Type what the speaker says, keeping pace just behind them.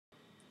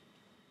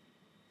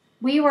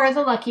We Were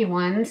the Lucky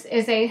Ones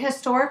is a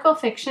historical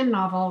fiction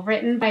novel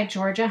written by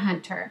Georgia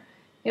Hunter.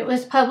 It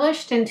was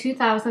published in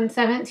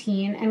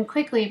 2017 and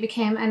quickly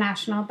became a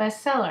national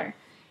bestseller.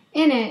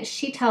 In it,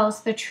 she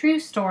tells the true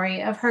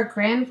story of her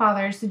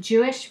grandfather's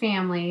Jewish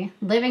family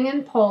living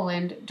in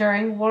Poland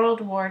during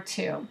World War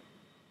II.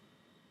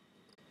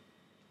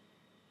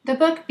 The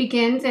book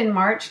begins in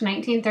March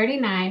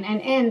 1939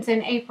 and ends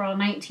in April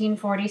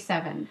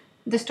 1947.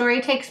 The story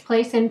takes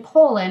place in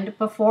Poland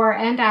before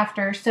and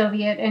after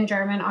Soviet and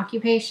German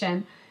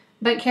occupation,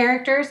 but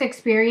characters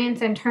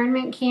experience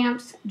internment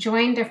camps,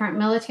 join different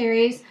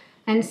militaries,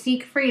 and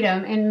seek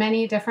freedom in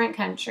many different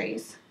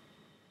countries.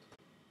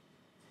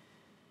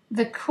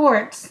 The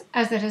Kurts,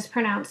 as it is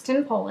pronounced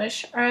in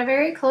Polish, are a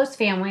very close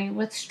family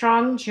with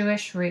strong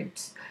Jewish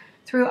roots.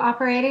 Through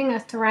operating a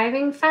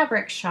thriving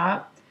fabric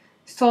shop,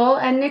 Sol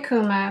and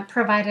Nikuma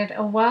provided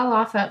a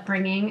well-off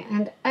upbringing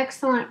and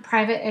excellent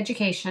private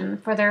education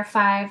for their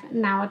 5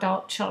 now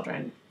adult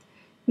children.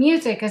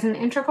 Music is an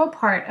integral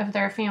part of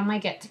their family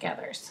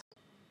get-togethers.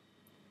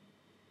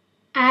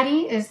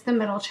 Addie is the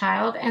middle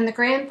child and the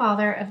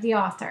grandfather of the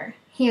author.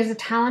 He is a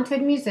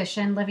talented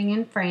musician living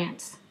in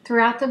France.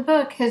 Throughout the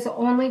book, his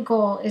only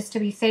goal is to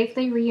be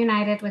safely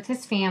reunited with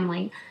his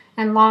family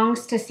and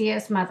longs to see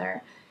his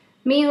mother.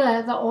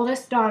 Mila, the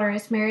oldest daughter,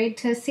 is married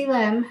to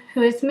Silem,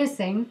 who is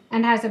missing,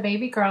 and has a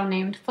baby girl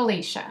named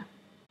Felicia.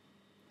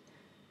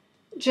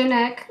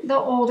 Janek, the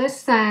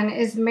oldest son,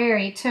 is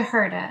married to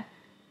Herda.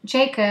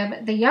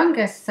 Jacob, the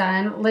youngest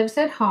son, lives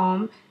at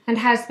home and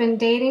has been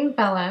dating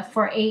Bella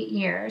for 8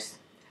 years.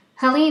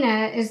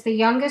 Helena is the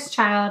youngest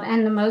child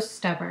and the most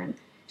stubborn.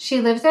 She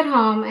lives at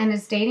home and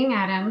is dating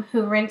Adam,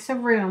 who rents a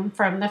room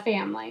from the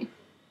family.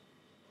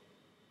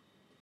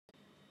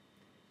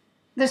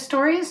 The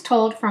story is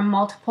told from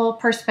multiple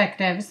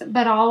perspectives,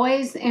 but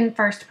always in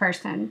first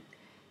person.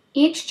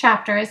 Each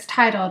chapter is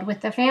titled with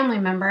the family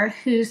member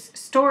whose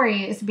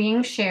story is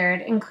being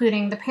shared,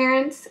 including the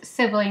parents,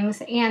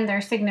 siblings, and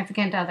their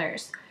significant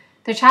others.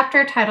 The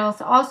chapter titles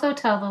also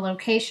tell the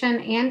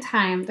location and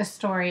time the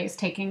story is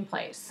taking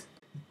place.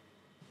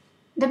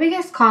 The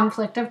biggest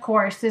conflict, of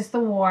course, is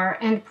the war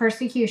and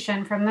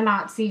persecution from the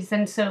Nazis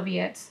and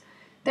Soviets.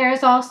 There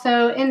is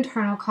also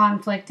internal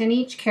conflict in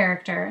each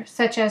character,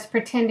 such as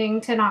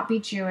pretending to not be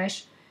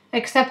Jewish,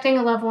 accepting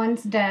a loved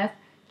one's death,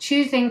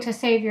 choosing to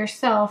save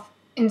yourself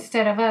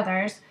instead of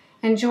others,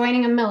 and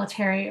joining a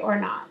military or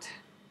not.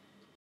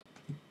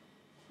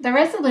 The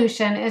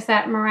resolution is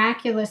that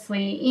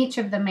miraculously each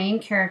of the main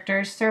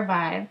characters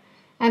survive,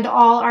 and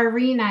all are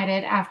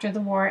reunited after the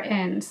war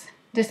ends.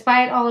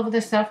 Despite all of the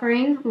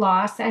suffering,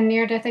 loss, and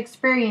near-death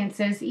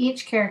experiences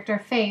each character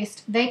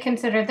faced, they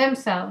consider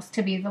themselves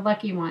to be the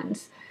lucky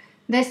ones.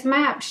 This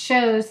map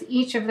shows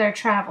each of their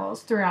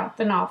travels throughout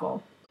the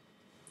novel.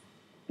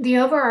 The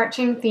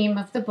overarching theme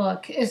of the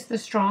book is the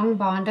strong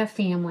bond of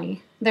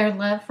family. Their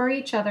love for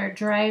each other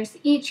drives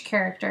each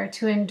character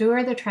to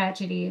endure the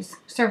tragedies,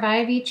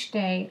 survive each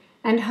day,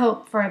 and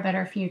hope for a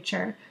better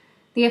future.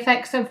 The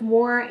effects of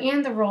war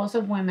and the roles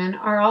of women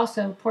are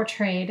also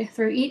portrayed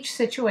through each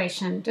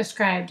situation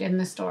described in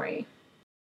the story.